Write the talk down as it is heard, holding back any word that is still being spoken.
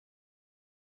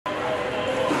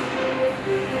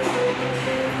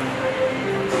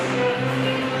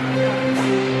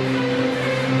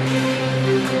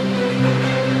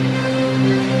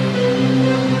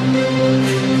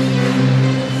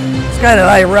kind of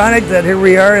ironic that here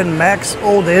we are in Mack's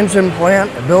old engine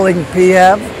plant building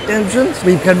PHEV engines.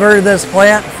 We've converted this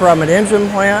plant from an engine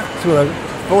plant to a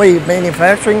fully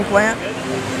manufacturing plant.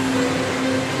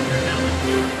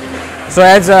 So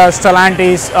as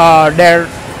Stellantis, their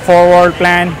forward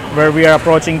plan where we are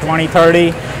approaching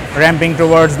 2030, ramping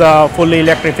towards the fully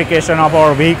electrification of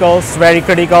our vehicles, very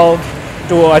critical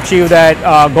to achieve that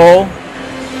goal.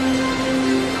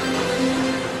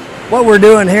 What we're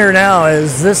doing here now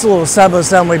is this little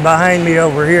sub-assembly behind me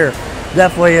over here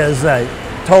definitely is a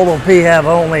total PHEV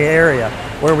only area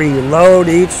where we load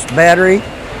each battery,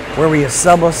 where we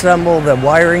sub-assemble the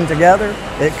wiring together.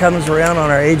 It comes around on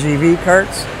our AGV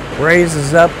carts,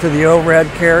 raises up to the overhead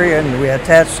carrier, and we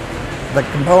attach the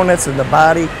components in the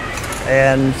body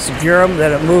and secure them.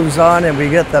 Then it moves on and we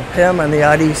get the PIM and the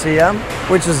IDCM,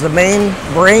 which is the main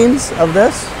brains of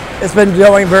this. It's been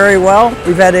going very well.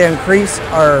 We've had to increase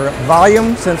our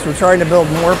volume since we're trying to build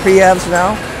more PHEVs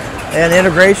now. And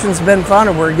integration's been fun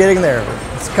and we're getting there.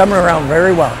 It's coming around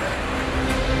very well.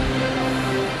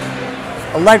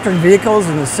 Electric vehicles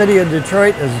in the city of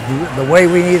Detroit is the way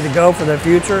we need to go for the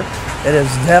future. It is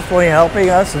definitely helping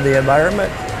us in the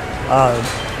environment.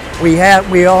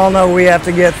 We all know we have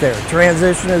to get there.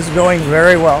 Transition is going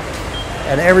very well.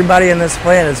 And everybody in this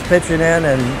plant is pitching in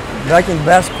and making the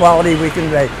best quality we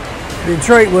can make.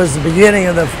 Detroit was the beginning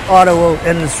of the auto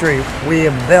industry. We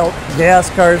have built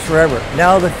gas cars forever.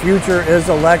 Now the future is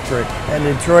electric, and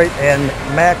Detroit and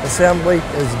Mack Assembly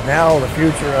is now the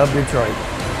future of Detroit.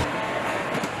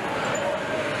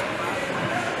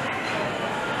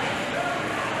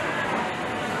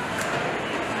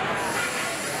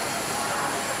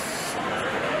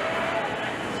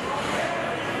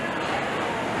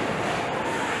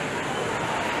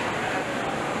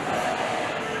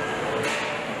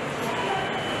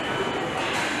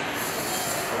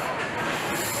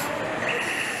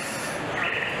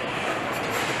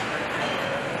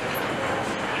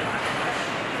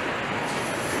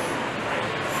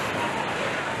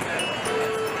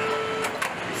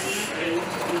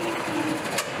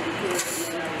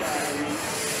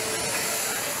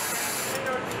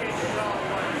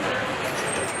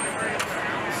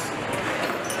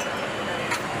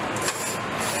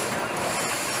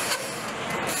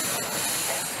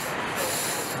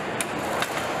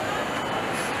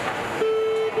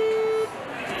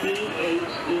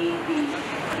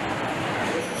 PHEV.